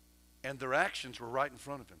 and their actions were right in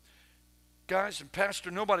front of him. Guys, and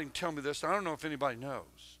Pastor, nobody can tell me this. I don't know if anybody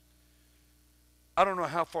knows. I don't know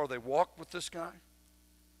how far they walked with this guy.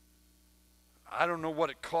 I don't know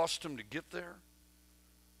what it cost them to get there.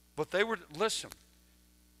 But they were, listen,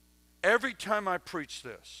 every time I preach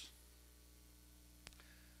this,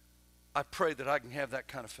 I pray that I can have that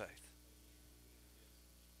kind of faith.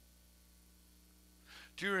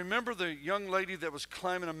 Do you remember the young lady that was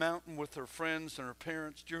climbing a mountain with her friends and her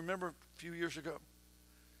parents? Do you remember a few years ago?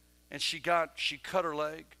 And she cut her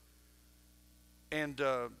leg. And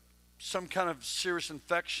some kind of serious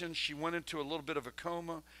infection. She went into a little bit of a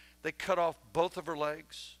coma. They cut off both of her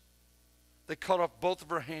legs. They cut off both of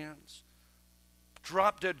her hands.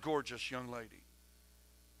 Drop dead gorgeous young lady.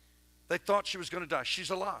 They thought she was going to die. She's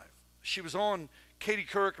alive. She was on Katie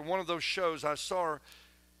Couric in one of those shows. I saw her.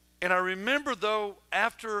 And I remember, though,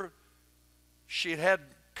 after she had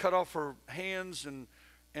cut off her hands and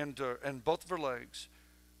both of her legs,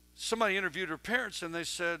 somebody interviewed her parents, and they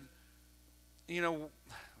said, you know,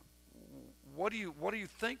 what are you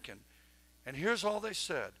thinking? And here's all they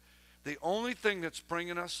said. The only thing that's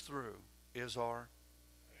bringing us through is our...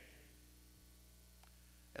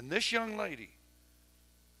 And this young lady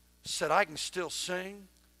said, I can still sing.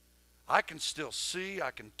 I can still see.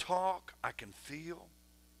 I can talk. I can feel.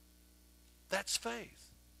 That's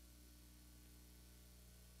faith.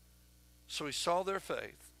 So he saw their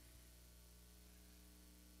faith.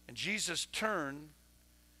 And Jesus turned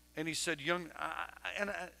and he said,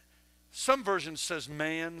 Some version says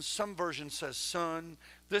man, some version says son,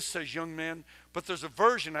 this says young man, but there's a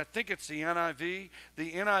version, I think it's the NIV.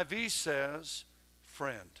 The NIV says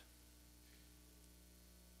friend.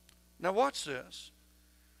 Now watch this.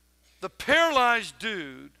 The paralyzed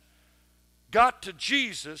dude got to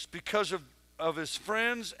Jesus because of his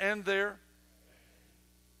friends and their.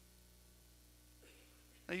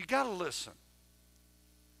 Now you got to listen.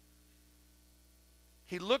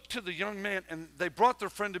 He looked to the young man, and they brought their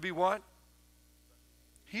friend to be what?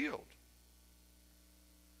 Healed.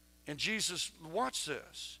 And Jesus, watch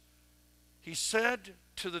this. He said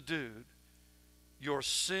to the dude, your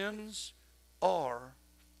sins are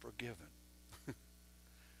forgiven.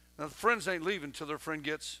 Now the friends ain't leaving until their friend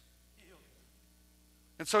gets healed.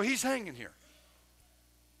 And so he's hanging here.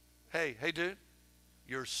 Hey dude,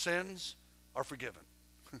 your sins are forgiven.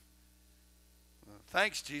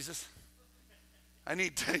 Thanks, Jesus. I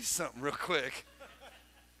need to tell you something real quick.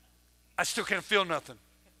 I still can't feel nothing.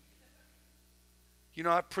 You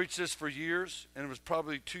know, I preached this for years, and it was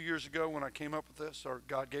probably 2 years ago when I came up with this, or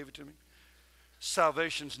God gave it to me.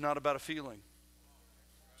 Salvation's not about a feeling.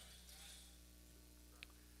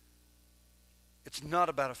 It's not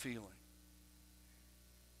about a feeling.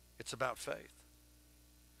 It's about faith.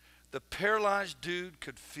 The paralyzed dude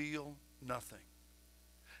could feel nothing.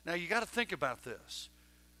 Now, you got to think about this.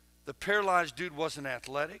 The paralyzed dude wasn't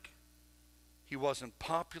athletic. He wasn't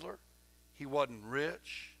popular. He wasn't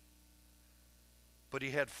rich. But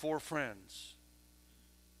he had 4 friends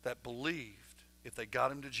that believed if they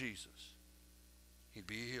got him to Jesus, he'd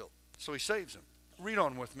be healed. So he saves him. Read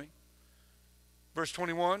on with me. Verse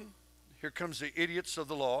 21, here comes the idiots of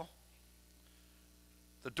the law,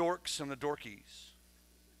 the dorks and the dorkies.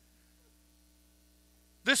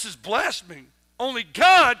 This is blasphemy. Only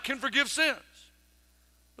God can forgive sins.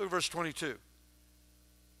 Look at verse 22.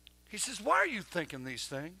 He says, why are you thinking these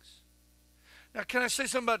things? Now, can I say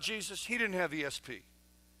something about Jesus? He didn't have ESP.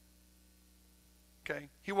 Okay?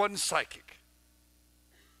 He wasn't psychic.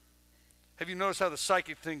 Have you noticed how the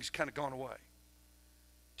psychic thing's kind of gone away?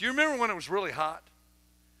 Do you remember when it was really hot?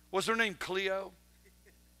 Was her name Cleo?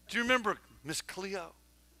 Do you remember Miss Cleo?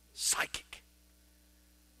 Psychic.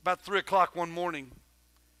 About 3 o'clock one morning,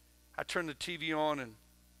 I turned the TV on and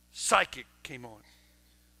Psychic came on.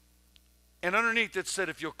 And underneath it said,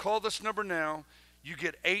 if you'll call this number now, you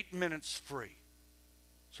get 8 minutes free.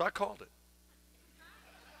 So I called it.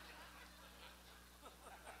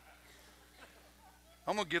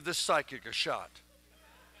 I'm going to give this psychic a shot.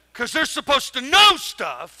 Because they're supposed to know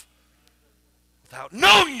stuff without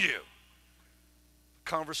knowing you. The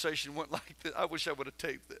conversation went like this. I wish I would have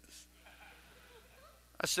taped this.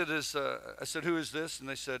 I said, who is this? And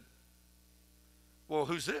they said, well,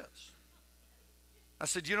 who's this? I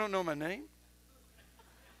said, you don't know my name?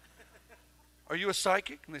 Are you a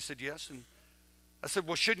psychic? And they said, yes. And I said,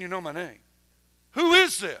 well, shouldn't you know my name? Who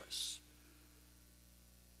is this?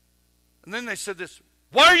 And then they said this,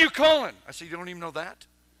 why are you calling? I said, you don't even know that?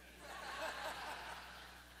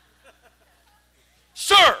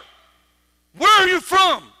 Sir, where are you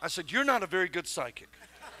from? I said, you're not a very good psychic.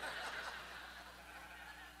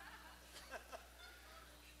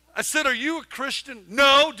 I said, are you a Christian?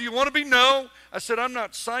 No. Do you want to be? No. I said, I'm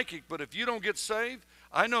not psychic, but if you don't get saved,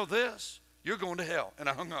 I know this. You're going to hell. And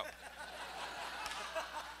I hung up.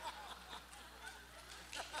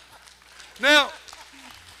 Now,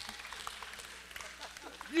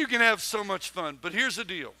 you can have so much fun, but here's the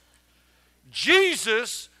deal.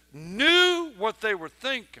 Jesus knew what they were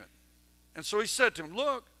thinking. And so he said to him,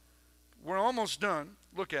 look, we're almost done.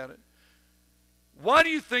 Look at it. Why do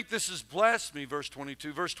you think this is blasphemy? Verse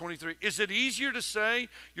 22, verse 23. Is it easier to say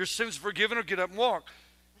your sins are forgiven or get up and walk?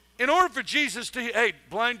 In order for Jesus to, hey,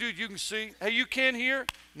 blind dude, you can see. Hey, you can't hear?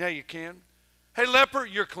 Now you can. Hey, leper,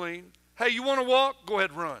 you're clean. Hey, you want to walk? Go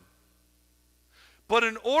ahead, run. But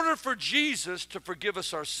in order for Jesus to forgive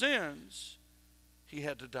us our sins, he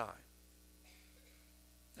had to die.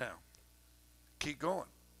 Now, keep going.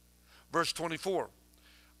 Verse 24.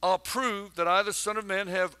 I'll prove that I, the Son of Man,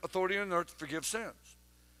 have authority on earth to forgive sins.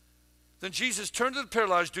 Then Jesus turned to the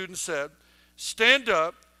paralyzed dude and said, stand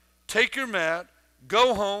up, take your mat,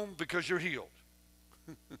 go home because you're healed.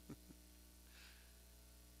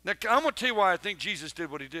 Now, I'm going to tell you why I think Jesus did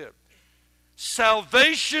what he did.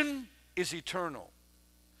 Salvation is eternal.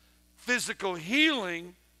 Physical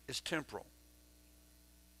healing is temporal.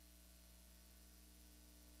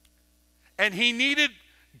 And he needed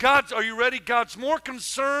God's, are you ready? God's more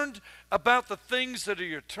concerned about the things that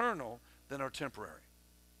are eternal than are temporary.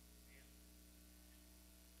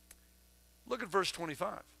 Look at verse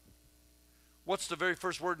 25. What's the very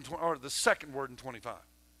first word or the second word in 25?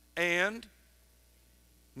 And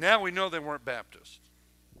Now we know they weren't Baptist,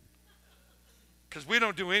 because we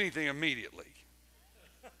don't do anything immediately.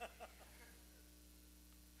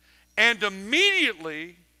 And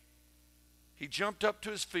immediately, he jumped up to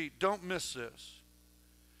his feet. Don't miss this.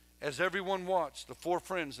 As everyone watched, the four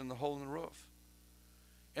friends in the hole in the roof.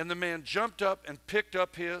 And the man jumped up and picked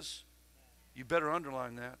up his, you better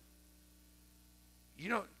underline that. You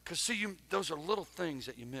know, because see, those are little things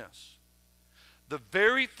that you miss. The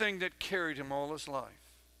very thing that carried him all his life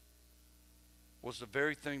was the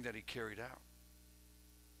very thing that he carried out.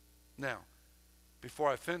 Now, before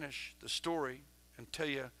I finish the story and tell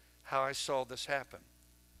you how I saw this happen.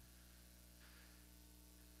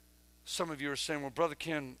 Some of you are saying, well, Brother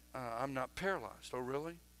Ken, I'm not paralyzed. Oh,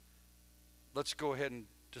 really? Let's go ahead and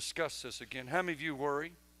discuss this again. How many of you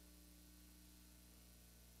worry?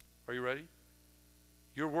 Are you ready?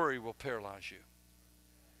 Your worry will paralyze you.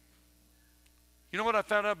 You know what I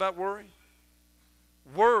found out about worry?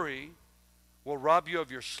 Worry will rob you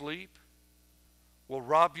of your sleep, will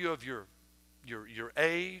rob you of your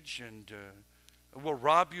age, and will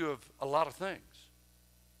rob you of a lot of things.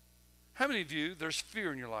 How many of you, there's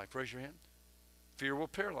fear in your life? Raise your hand. Fear will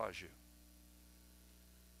paralyze you.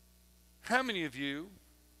 How many of you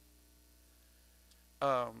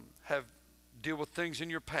have deal with things in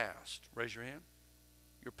your past? Raise your hand.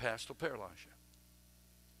 Your past will paralyze you.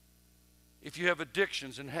 If you have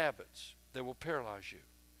addictions and habits, they will paralyze you.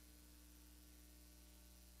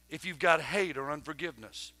 If you've got hate or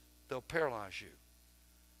unforgiveness, they'll paralyze you.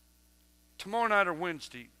 Tomorrow night or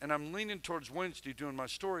Wednesday, and I'm leaning towards Wednesday doing my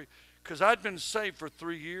story, because I'd been saved for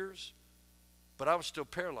 3 years, but I was still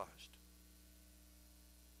paralyzed.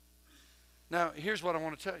 Now, here's what I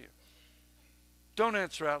want to tell you. Don't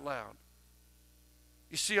answer out loud.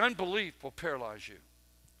 You see, unbelief will paralyze you.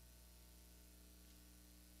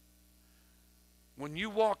 When you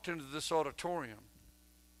walked into this auditorium,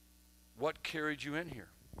 what carried you in here?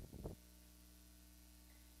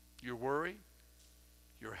 Your worry,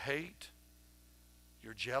 your hate,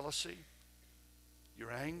 your jealousy,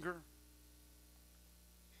 your anger.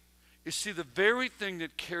 You see, the very thing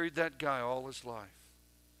that carried that guy all his life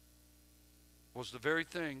was the very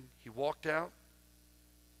thing. He walked out.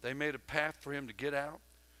 They made a path for him to get out.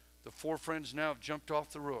 The four friends now have jumped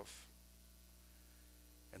off the roof.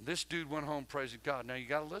 And this dude went home praising God. Now you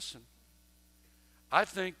got to listen. I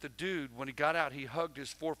think the dude, when he got out, he hugged his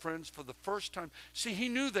four friends for the first time. See, he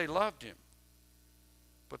knew they loved him.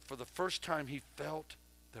 But for the first time, he felt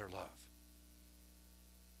their love.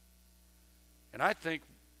 And I think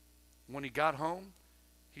when he got home,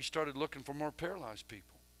 he started looking for more paralyzed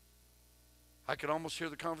people. I could almost hear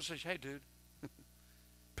the conversation. Hey, dude,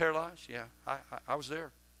 paralyzed? Yeah, I was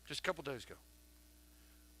there just a couple days ago.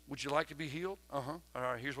 Would you like to be healed? Uh-huh. All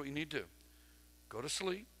right, here's what you need to do. Go to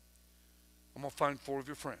sleep. I'm going to find 4 of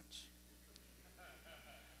your friends.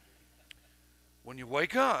 When you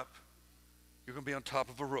wake up, you're going to be on top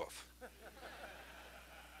of a roof.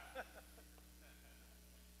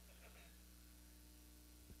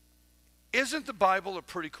 Isn't the Bible a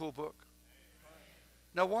pretty cool book?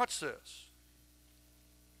 Now watch this.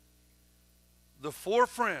 The 4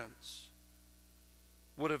 friends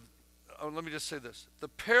would have, let me just say this. The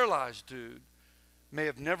paralyzed dude may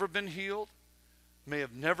have never been healed, may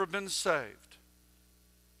have never been saved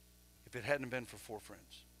if it hadn't been for 4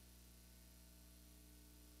 friends.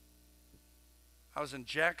 I was in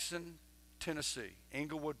Jackson, Tennessee,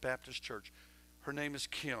 Englewood Baptist Church. Her name is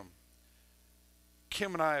Kim.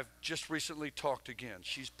 Kim and I have just recently talked again.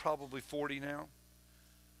 She's probably 40 now.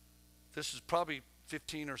 This is probably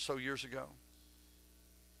 15 or so years ago.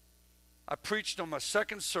 I preached on my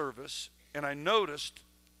second service, and I noticed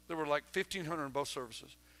there were like 1,500 in both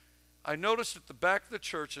services. I noticed at the back of the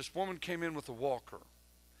church, this woman came in with a walker.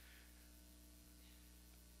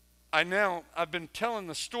 I've been telling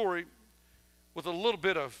the story with a little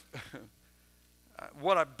bit of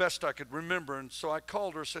what best I could remember, and so I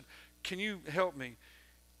called her and said, can you help me?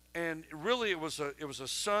 And really it was a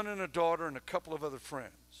son and a daughter and a couple of other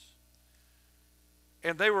friends.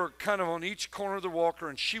 And they were kind of on each corner of the walker,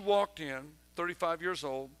 and she walked in, 35 years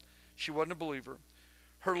old. She wasn't a believer.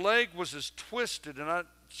 Her leg was as twisted, and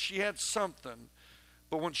she had something.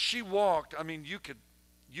 But when she walked, I mean, you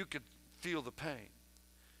could feel the pain.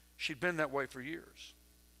 She'd been that way for years.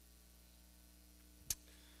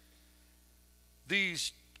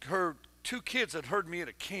 Her 2 kids had heard me at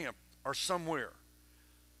a camp or somewhere.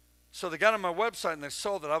 So they got on my website and they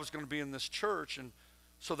saw that I was going to be in this church, and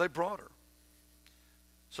so they brought her.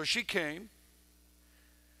 So she came.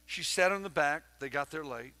 She sat in the back. They got there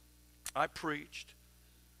late. I preached.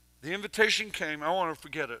 The invitation came. I won't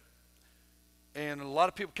forget it. And a lot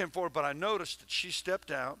of people came forward, but I noticed that she stepped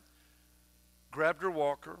out, grabbed her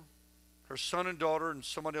walker, her son and daughter and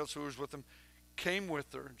somebody else who was with them came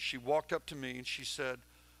with her, and she walked up to me and she said,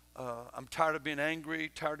 I'm tired of being angry,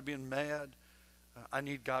 tired of being mad. I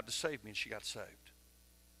need God to save me, and she got saved.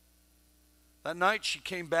 That night she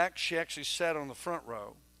came back, she actually sat on the front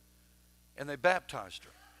row, and they baptized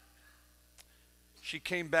her. She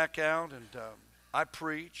came back out, and I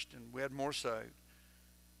preached, and we had more saved.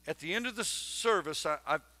 At the end of the service,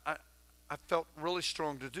 I felt really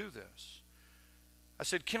strong to do this. I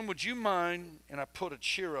said, Kim, would you mind, and I put a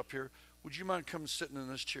chair up here, would you mind coming sitting in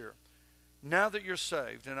this chair? Now that you're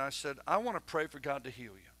saved, and I said, I want to pray for God to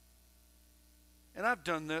heal you. And I've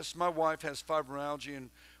done this. My wife has fibromyalgia, and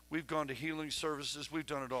we've gone to healing services. We've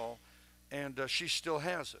done it all, and she still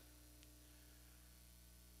has it.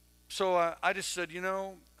 So I just said,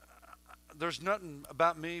 there's nothing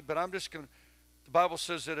about me, but I'm just going to, the Bible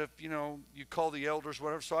says that if, you call the elders,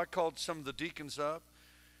 whatever. So I called some of the deacons up,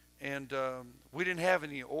 and we didn't have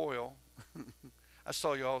any oil. I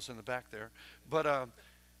saw you all in the back there. But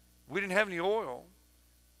we didn't have any oil.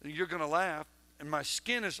 You're going to laugh. And my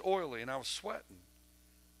skin is oily, and I was sweating.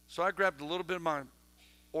 So I grabbed a little bit of my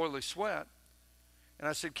oily sweat, and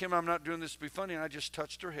I said, Kim, I'm not doing this to be funny. And I just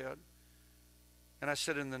touched her head. And I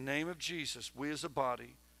said, in the name of Jesus, we as a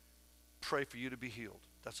body pray for you to be healed.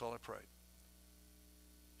 That's all I prayed.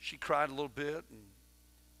 She cried a little bit,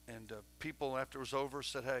 and people after it was over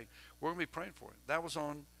said, hey, we're going to be praying for you. That was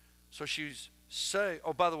on. So she's saved.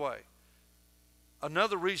 Oh, by the way,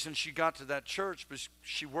 another reason she got to that church was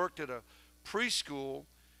she worked at a preschool,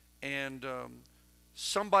 and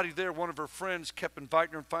somebody there, one of her friends, kept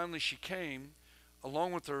inviting her, and finally she came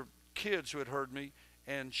along with her kids who had heard me,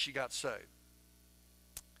 and she got saved.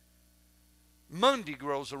 Monday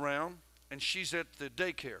rolls around, and she's at the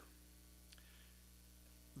daycare.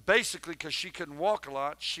 Basically, because she couldn't walk a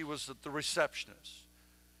lot, she was the receptionist.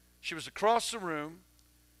 She was across the room,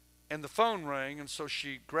 and the phone rang, and so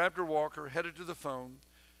she grabbed her walker, headed to the phone,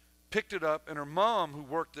 picked it up, and her mom, who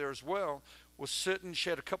worked there as well, was sitting. She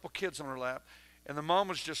had a couple kids on her lap, and the mom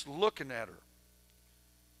was just looking at her.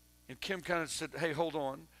 And Kim kind of said, hey, hold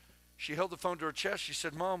on. She held the phone to her chest. She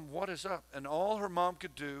said, Mom, what is up? And all her mom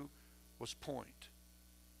could do was point.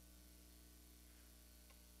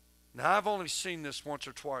 Now, I've only seen this once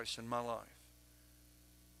or twice in my life.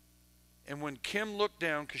 And when Kim looked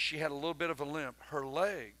down, because she had a little bit of a limp, her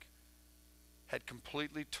leg had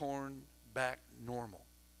completely torn back normal.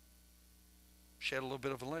 She had a little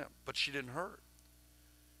bit of a limp, but she didn't hurt.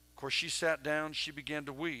 Of course, she sat down. She began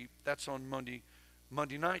to weep. That's on Monday.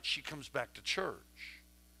 Monday night, she comes back to church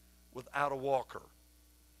without a walker.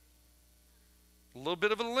 A little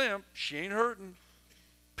bit of a limp. She ain't hurting.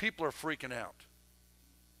 People are freaking out.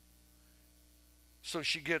 So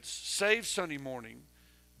she gets saved Sunday morning,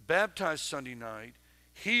 baptized Sunday night,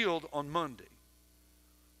 healed on Monday.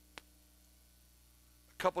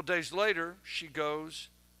 A couple days later, she goes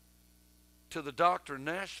to the doctor in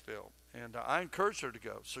Nashville, and I encouraged her to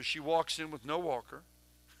go. So she walks in with no walker.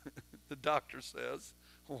 The doctor says,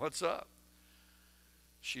 what's up?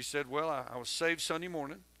 She said, well, I was saved Sunday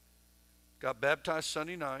morning, got baptized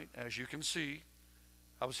Sunday night. As you can see,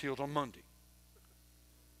 I was healed on Monday.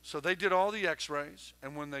 So they did all the x-rays,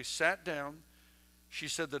 and when they sat down, she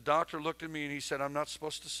said, the doctor looked at me and he said, I'm not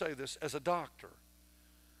supposed to say this as a doctor,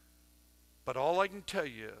 but all I can tell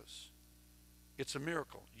you is it's a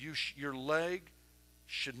miracle. Your leg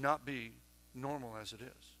should not be normal as it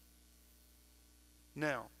is.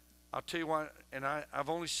 Now, I'll tell you why, and I've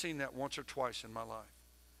only seen that once or twice in my life.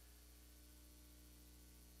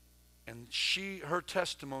 And her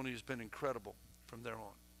testimony has been incredible from there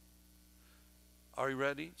on. Are you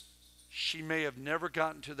ready? She may have never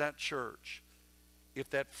gotten to that church if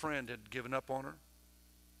that friend had given up on her,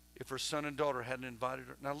 if her son and daughter hadn't invited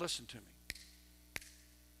her. Now listen to me.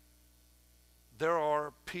 There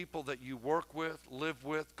are people that you work with, live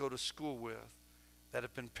with, go to school with that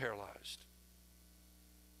have been paralyzed.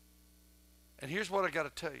 And here's what I got to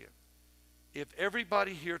tell you. If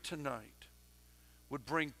everybody here tonight would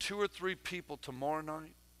bring 2 or 3 people tomorrow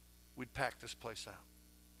night, we'd pack this place out.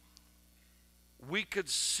 We could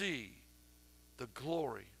see the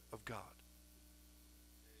glory of God.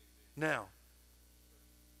 Now,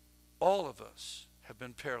 all of us have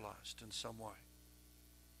been paralyzed in some way.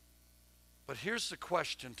 But here's the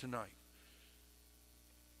question tonight.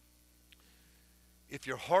 If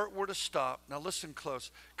your heart were to stop, now listen close,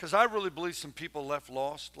 because I really believe some people left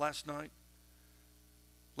lost last night.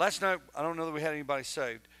 Last night, I don't know that we had anybody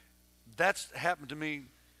saved. That's happened to me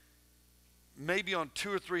maybe on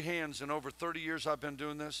 2 or 3 hands in over 30 years I've been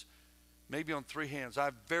doing this. maybe on 3 hands. I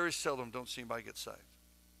very seldom don't see anybody get saved.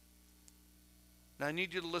 Now, I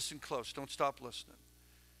need you to listen close. Don't stop listening.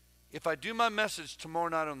 If I do my message tomorrow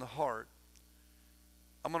night on the heart,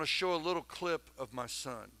 I'm going to show a little clip of my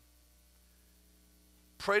son.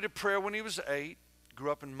 Prayed a prayer when he was 8,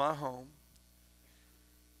 grew up in my home,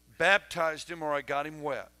 baptized him or I got him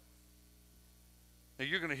wet. Now,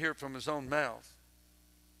 you're going to hear it from his own mouth.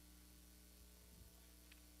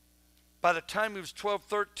 By the time he was 12,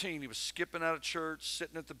 13, he was skipping out of church,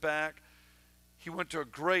 sitting at the back. He went to a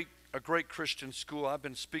great Christian school. I've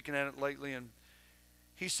been speaking at it lately, and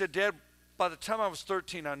he said, Dad, by the time I was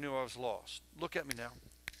 13, I knew I was lost. Look at me now.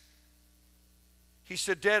 He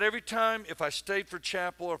said, Dad, every time if I stayed for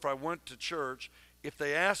chapel or if I went to church, if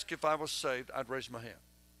they asked if I was saved, I'd raise my hand.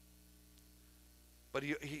 But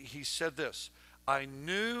he said this, I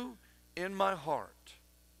knew in my heart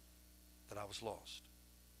that I was lost.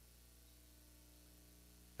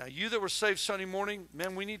 Now, you that were saved Sunday morning,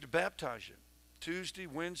 man, we need to baptize you. Tuesday,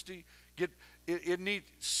 Wednesday, it needs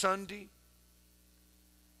Sunday.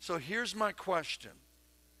 So here's my question.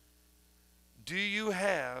 Do you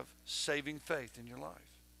have saving faith in your life?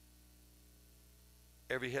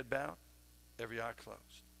 Every head bowed, every eye closed.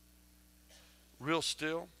 Real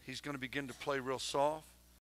still. He's going to begin to play real soft.